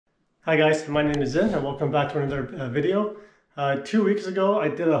Hi guys, my name is Zen and welcome back to another video. 2 weeks ago I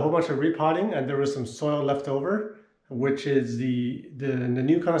did a whole bunch of repotting and there was some soil left over, which is the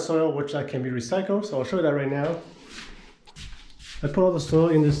new kind of soil which that can be recycled. So I'll show you that right now. I put all the soil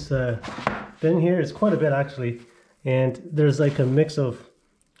in this bin here. It's quite a bit actually, and there's like a mix of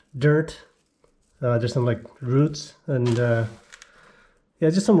dirt, there's some like roots and yeah,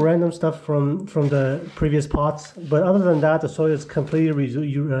 just some random stuff from the previous pots. But other than that, the soil is completely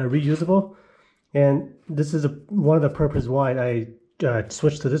reusable. And this is one of the purposes why I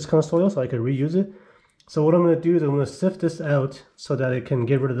switched to this kind of soil, so I could reuse it. So what I'm going to do is I'm going to sift this out so that it can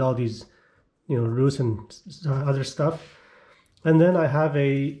get rid of all these, roots and other stuff. And then I have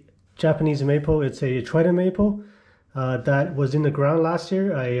a Japanese maple. It's a Trident Maple that was in the ground last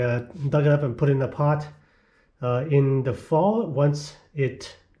year. I dug it up and put it in a pot in the fall once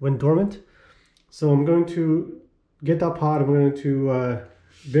it went dormant. So I'm going to get that pot. I'm going to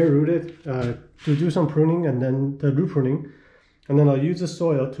bare root it to do some pruning and then the root pruning, and then I'll use the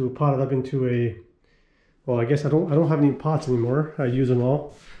soil to pot it up into a, well, I guess I don't have any pots anymore. I use them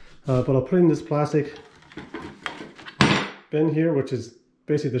all, but I'll put it in this plastic bin here, which is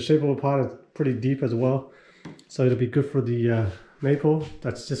basically the shape of a pot. It's pretty deep as well, so it'll be good for the maple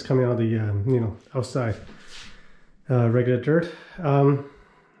that's just coming out of the outside. Regular dirt.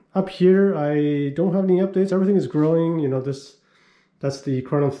 Up here I don't have any updates. Everything is growing. That's the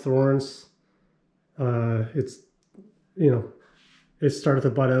crown of thorns. It's it started to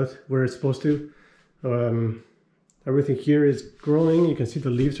bud out where it's supposed to. Everything here is growing. You can see the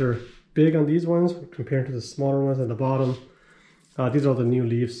leaves are big on these ones compared to the smaller ones at the bottom. These are the new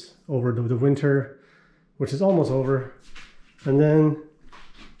leaves over the winter, which is almost over. And then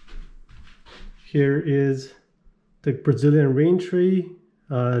here is the Brazilian rain tree.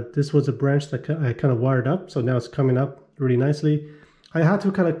 This was a branch that I kind of wired up, so now it's coming up really nicely. I had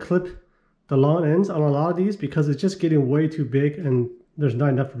to kind of clip the long ends on a lot of these because it's just getting way too big and there's not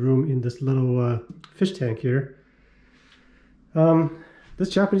enough room in this little fish tank here. This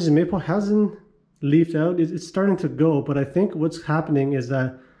Japanese maple hasn't leafed out. It's starting to go, but I think what's happening is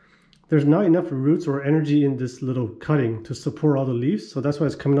that there's not enough roots or energy in this little cutting to support all the leaves, so that's why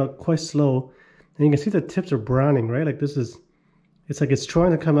it's coming out quite slow. And you can see the tips are browning, right? Like it's like it's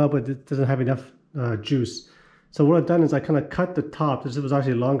trying to come out, but it doesn't have enough juice. So what I've done is I kind of cut the top. This was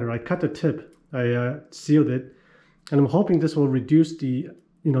actually longer. I cut the tip. I sealed it, and I'm hoping this will reduce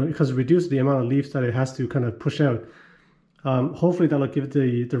because it reduces the amount of leaves that it has to kind of push out. Hopefully that'll give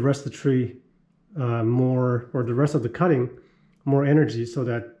the rest of the tree more, or the rest of the cutting more energy, so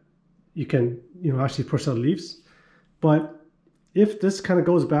that you can actually push out leaves. But if this kind of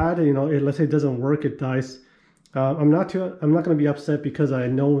goes bad, let's say it doesn't work, it dies, I'm not going to be upset because I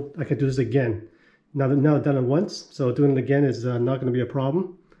know I can do this again. Now I've done it once, so doing it again is not going to be a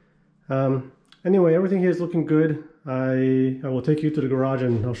problem. Anyway, everything here is looking good. I will take you to the garage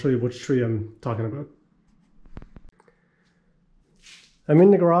and I'll show you which tree I'm talking about. I'm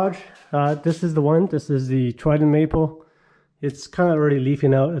in the garage. This is the one. This is the Trident Maple. It's kind of already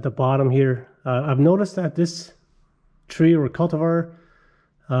leafing out at the bottom here. I've noticed that this tree or cultivar,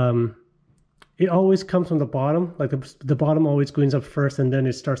 it always comes from the bottom. Like the bottom always goes up first and then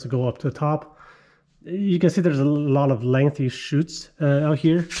it starts to go up to the top. You can see there's a lot of lengthy shoots out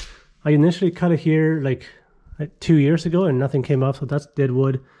here. I initially cut it here like 2 years ago and nothing came up, so that's dead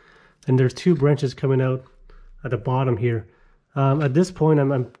wood. And there's 2 branches coming out at the bottom here. At this point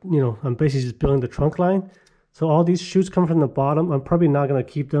I'm basically just building the trunk line. So all these shoots come from the bottom. I'm probably not going to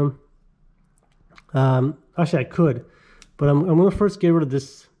keep them. Actually I could, but I'm going to first get rid of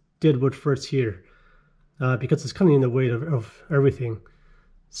this dead wood first here, because it's kind of in the way of everything.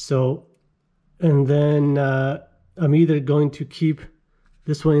 So, and then I'm either going to keep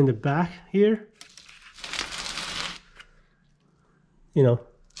this one in the back here.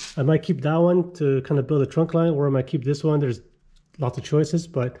 I might keep that one to kind of build a trunk line, or I might keep this one. There's lots of choices,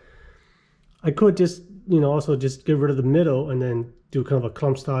 but I could just, also just get rid of the middle and then do kind of a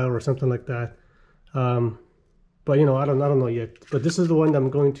clump style or something like that. But I don't know yet. But this is the one that I'm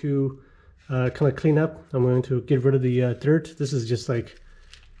going to kind of clean up. I'm going to get rid of the dirt. This is just like,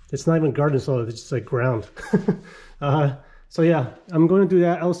 it's not even garden soil, it's just like ground. So yeah, I'm going to do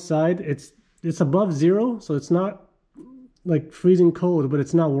that outside. It's above 0, so it's not like freezing cold, but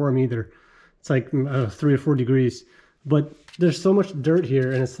it's not warm either. It's like 3 or 4 degrees. But there's so much dirt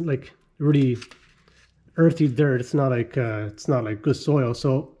here, and it's like really earthy dirt. It's not like good soil.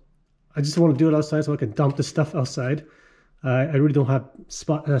 So I just want to do it outside so I can dump the stuff outside. I really don't have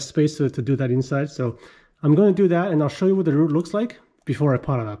space to do that inside. So I'm going to do that, and I'll show you what the root looks like before I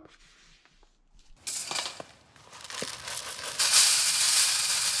pot it up.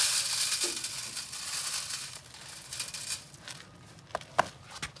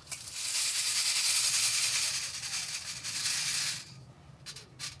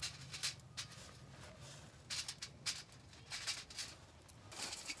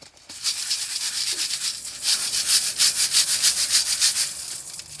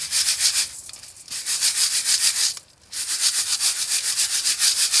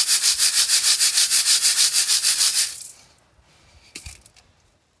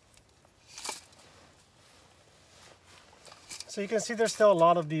 So you can see there's still a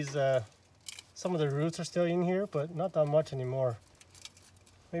lot of these, some of the roots are still in here, but not that much anymore.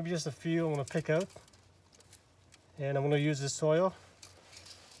 Maybe just a few I'm going to pick out. And I'm going to use this soil,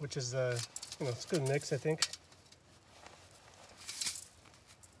 which is, it's a good mix, I think.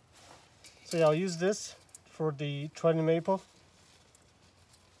 So yeah, I'll use this for the Trident Maple.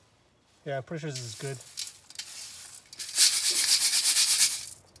 Yeah, I'm pretty sure this is good.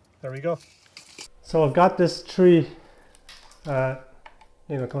 There we go. So I've got this tree, kind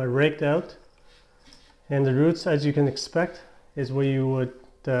of raked out, and the roots, as you can expect, is where you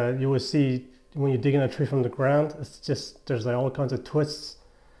would see when you dig in a tree from the ground. It's just there's like all kinds of twists,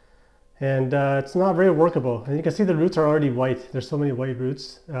 and it's not very workable. And you can see the roots are already white. There's so many white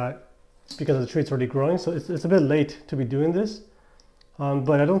roots because the tree is already growing. So it's a bit late to be doing this,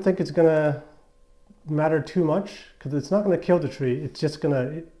 but I don't think it's gonna matter too much because it's not gonna kill the tree. It's just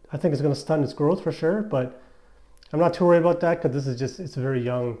gonna. I think it's going to stunt its growth for sure, but I'm not too worried about that because this is just, it's very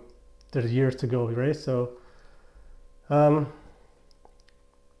young. There's years to go, right? So I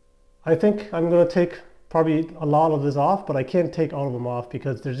think I'm going to take probably a lot of this off, but I can't take all of them off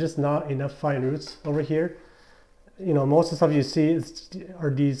because there's just not enough fine roots over here. Most of the stuff you see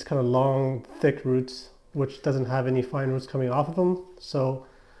are these kind of long, thick roots, which doesn't have any fine roots coming off of them. So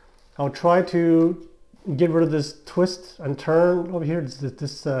I'll try to get rid of this twist and turn over here,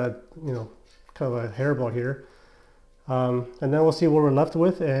 this kind of a hairball here, and then we'll see what we're left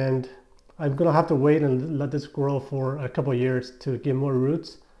with. And I'm gonna have to wait and let this grow for a couple of years to get more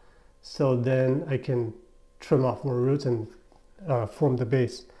roots, so then I can trim off more roots and form the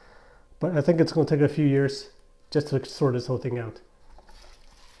base. But I think it's gonna take a few years just to sort this whole thing out.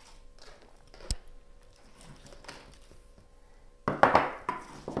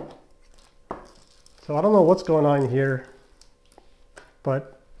 So I don't know what's going on here,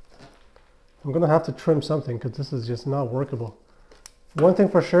 but I'm gonna have to trim something because this is just not workable. One thing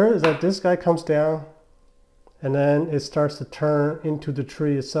for sure is that this guy comes down and then it starts to turn into the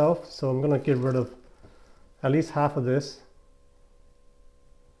tree itself. So I'm gonna get rid of at least half of this.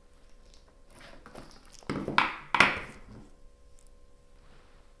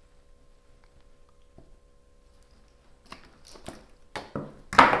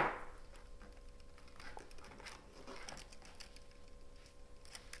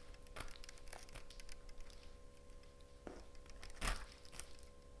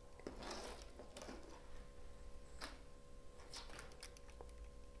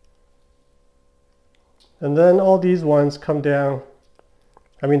 And then all these ones come down.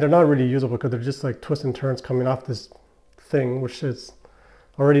 I mean, they're not really usable because they're just like twists and turns coming off this thing, which is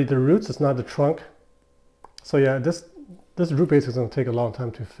already the roots, it's not the trunk. So yeah, this root base is going to take a long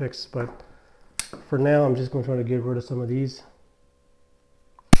time to fix, but for now I'm just going to try to get rid of some of these.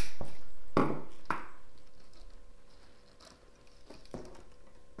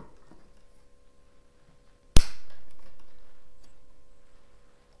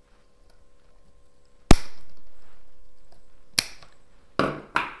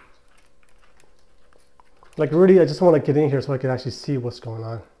 Like really, I just want to get in here so I can actually see what's going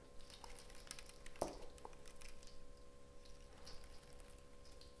on.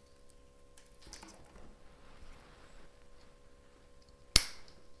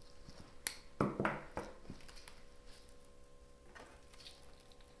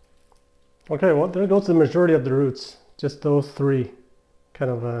 Okay, well, there goes the majority of the roots. Just those three, kind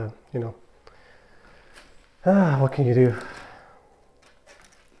of, what can you do?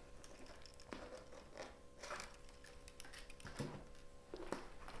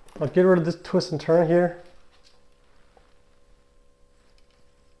 I'll get rid of this twist and turn here.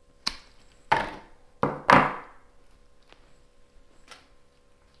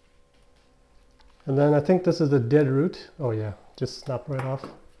 And then I think this is the dead root. Oh yeah, just snap right off.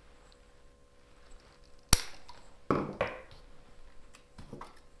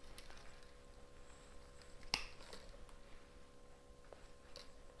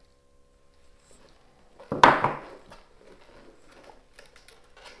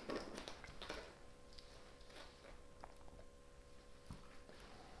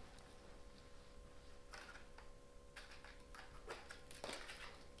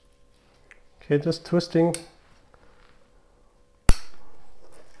 Okay, just twisting.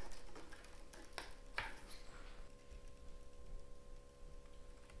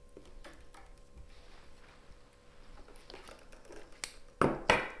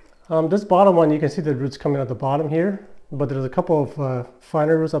 This bottom one, you can see the roots coming at the bottom here, but there's a couple of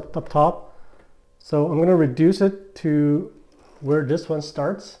finer roots up top. So I'm going to reduce it to where this one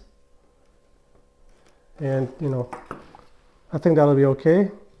starts. And, I think that'll be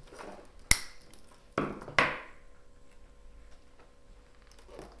okay.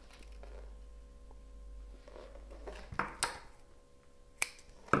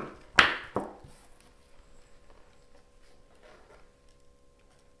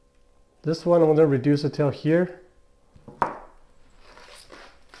 This one I'm going to reduce it till here.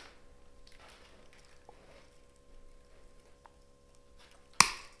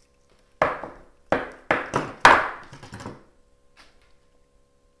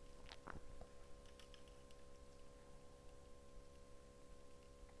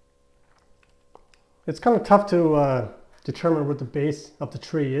 It's kind of tough to determine what the base of the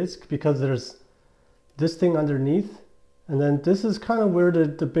tree is because there's this thing underneath, and then this is kind of where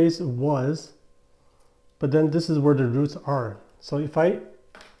the base was, but then this is where the roots are. So if there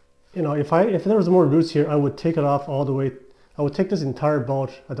was more roots here, I would take it off all the way. I would take this entire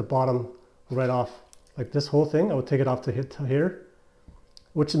bulge at the bottom right off, like this whole thing. I would take it off to hit here,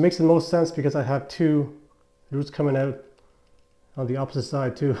 which makes the most sense because I have two roots coming out on the opposite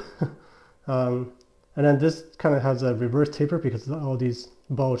side too. And then this kind of has a reverse taper because of all these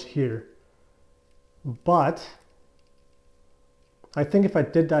bulge here. But I think if I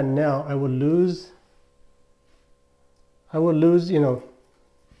did that now, I would lose, you know,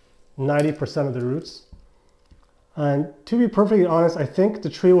 90% of the roots. And to be perfectly honest, I think the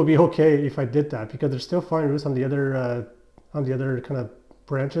tree will be okay if I did that because there's still fine roots on the other kind of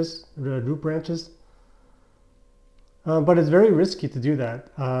branches, root branches. But it's very risky to do that.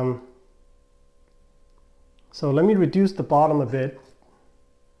 So let me reduce the bottom a bit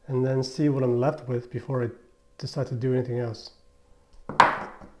and then see what I'm left with before I decide to do anything else.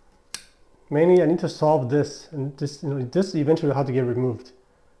 Mainly I need to solve this, and this, you know, this eventually will have to get removed.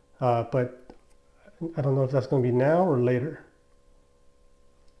 But I don't know if that's going to be now or later.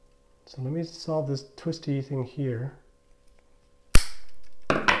 So let me solve this twisty thing here.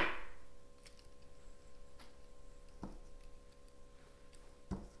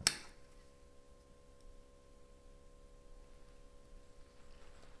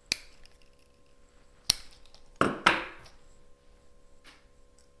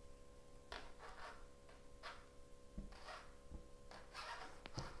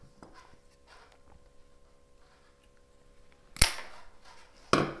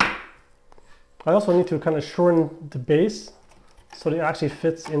 I also need to kind of shorten the base so that it actually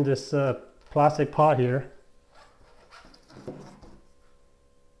fits in this plastic pot here.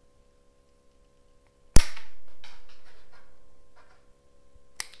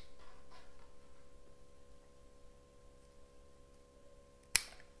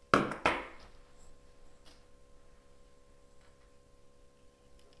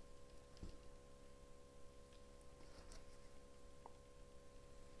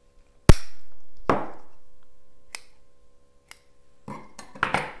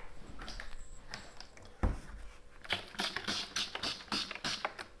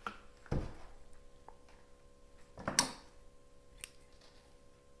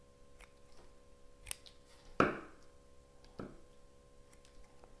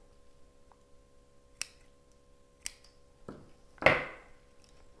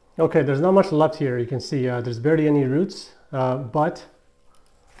 Okay, there's not much left here. You can see there's barely any roots, but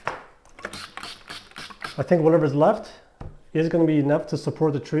I think whatever's left is going to be enough to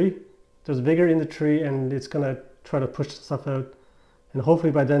support the tree. There's vigor in the tree and it's going to try to push the stuff out, and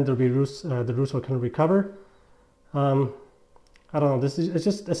hopefully by then there'll be roots, the roots will kind of recover. I don't know,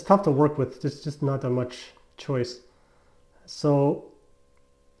 it's tough to work with. There's just not that much choice. So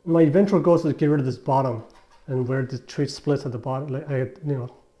my eventual goal is to get rid of this bottom, and where the tree splits at the bottom, like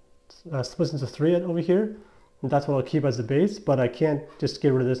splits into three over here, and that's what I'll keep as the base. But I can't just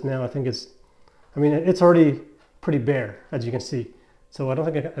get rid of this now. I think it's already pretty bare, as you can see, so I don't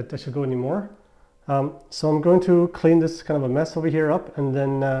think I should go anymore. So I'm going to clean this kind of a mess over here up, and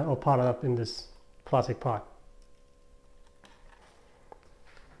then I'll pot it up in this plastic pot.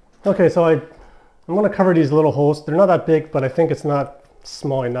 Okay, so I'm going to cover these little holes. They're not that big, but I think it's not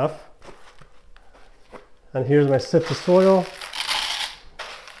small enough. And here's my sifted soil.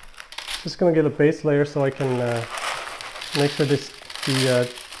 Just going to get a base layer so I can make sure the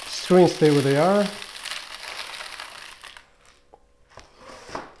screens stay where they are.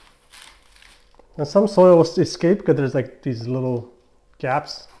 And some soil will escape because there's like these little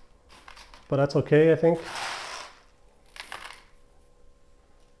gaps, but that's okay, I think.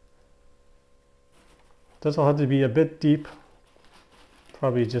 This will have to be a bit deep,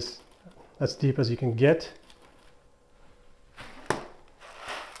 probably just as deep as you can get.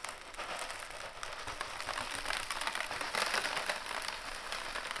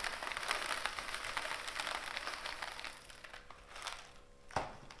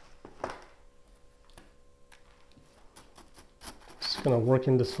 Just gonna work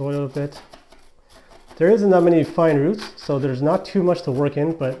in the soil a bit. There isn't that many fine roots, so there's not too much to work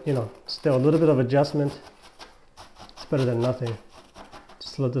in, but you know, still a little bit of adjustment. It's better than nothing.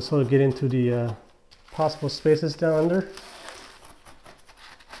 Just let the soil get into the possible spaces down under.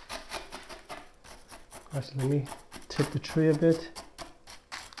 Actually, let me tip the tree a bit.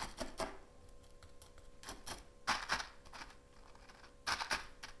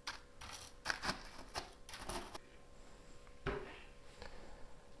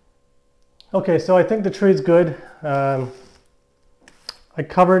 Okay, so I think the tree is good. I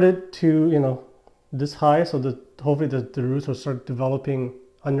covered it to, you know, this high, so that hopefully the roots will start developing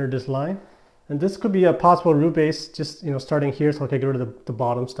under this line. And this could be a possible root base, just, you know, starting here, so I can get rid of the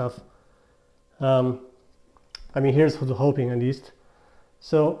bottom stuff. I mean, here's the hoping at least.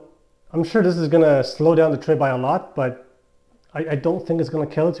 So I'm sure this is gonna slow down the tree by a lot, but I don't think it's gonna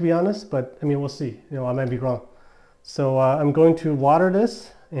kill it, to be honest. But I mean, we'll see. You know, I might be wrong. So I'm going to water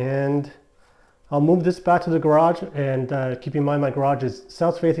this, and I'll move this back to the garage. And keep in mind, my garage is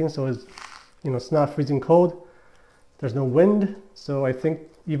south facing, so it's, you know, it's not freezing cold. There's no wind, so I think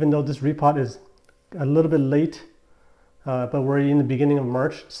even though this repot is a little bit late, but we're in the beginning of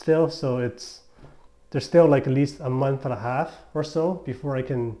March still, so there's still like at least a month and a half or so before I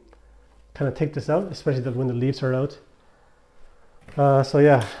can kind of take this out, especially when the leaves are out. So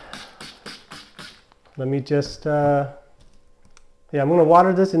yeah, let me just, yeah, I'm gonna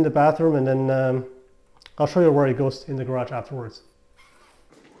water this in the bathroom, and then I'll show you where it goes in the garage afterwards.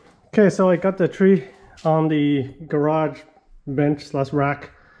 Okay, so I got the tree on the garage bench /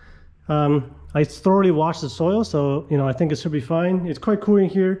 rack. I thoroughly washed the soil, so, you know, I think it should be fine. It's quite cool in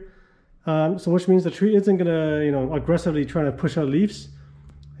here. So which means the tree isn't gonna, you know, aggressively trying to push out leaves,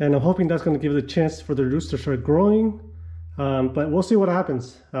 and I'm hoping that's gonna give it a chance for the roots to start growing. But we'll see what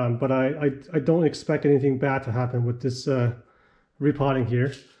happens. But I don't expect anything bad to happen with this repotting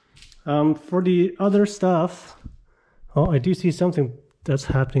here. For the other stuff, oh, I do see something that's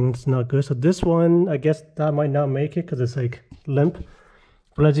happening that's not good. So this one, I guess that might not make it because it's like limp.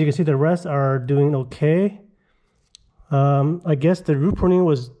 But as you can see, the rest are doing okay. I guess the root pruning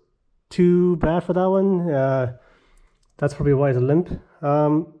was too bad for that one. That's probably why it's limp.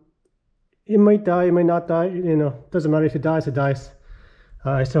 It might die, it might not die. You know, doesn't matter if it dies, it dies.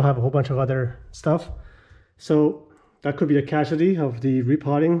 I still have a whole bunch of other stuff. So that could be a casualty of the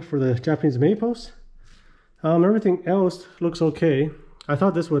repotting for the Japanese maples. Everything else looks okay. I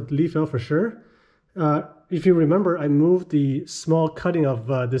thought this would leaf out for sure. If you remember, I moved the small cutting of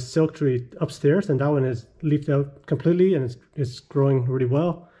this silk tree upstairs, and that one is leafed out completely, and it's growing really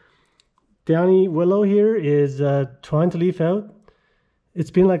well. Downy willow here is trying to leaf out.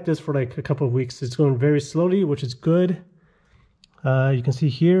 It's been like this for like a couple of weeks. It's going very slowly, which is good. You can see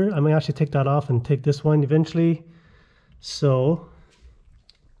here, I may actually take that off and take this one eventually. So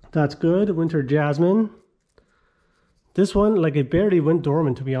that's good. Winter jasmine. This one, like, it barely went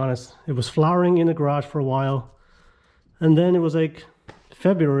dormant, to be honest. It was flowering in the garage for a while, and then it was like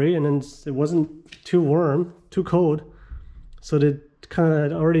February, and then it wasn't too warm, too cold, so it kind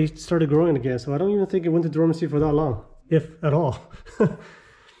of already started growing again. So I don't even think it went to dormancy for that long, if at all.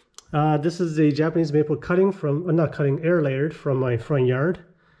 This is a Japanese maple cutting from, not cutting, air layered from my front yard.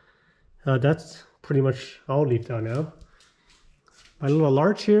 That's pretty much all leafed out now. My little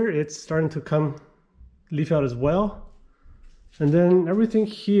larch here, it's starting to come leaf out as well. And then everything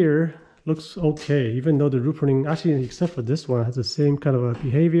here looks okay, even though the root pruning, actually except for this one, has the same kind of a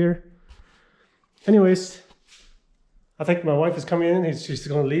behavior. Anyways, I think my wife is coming in, she's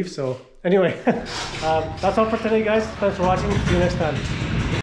gonna leave, so anyway, that's all for today, guys. Thanks for watching, see you next time.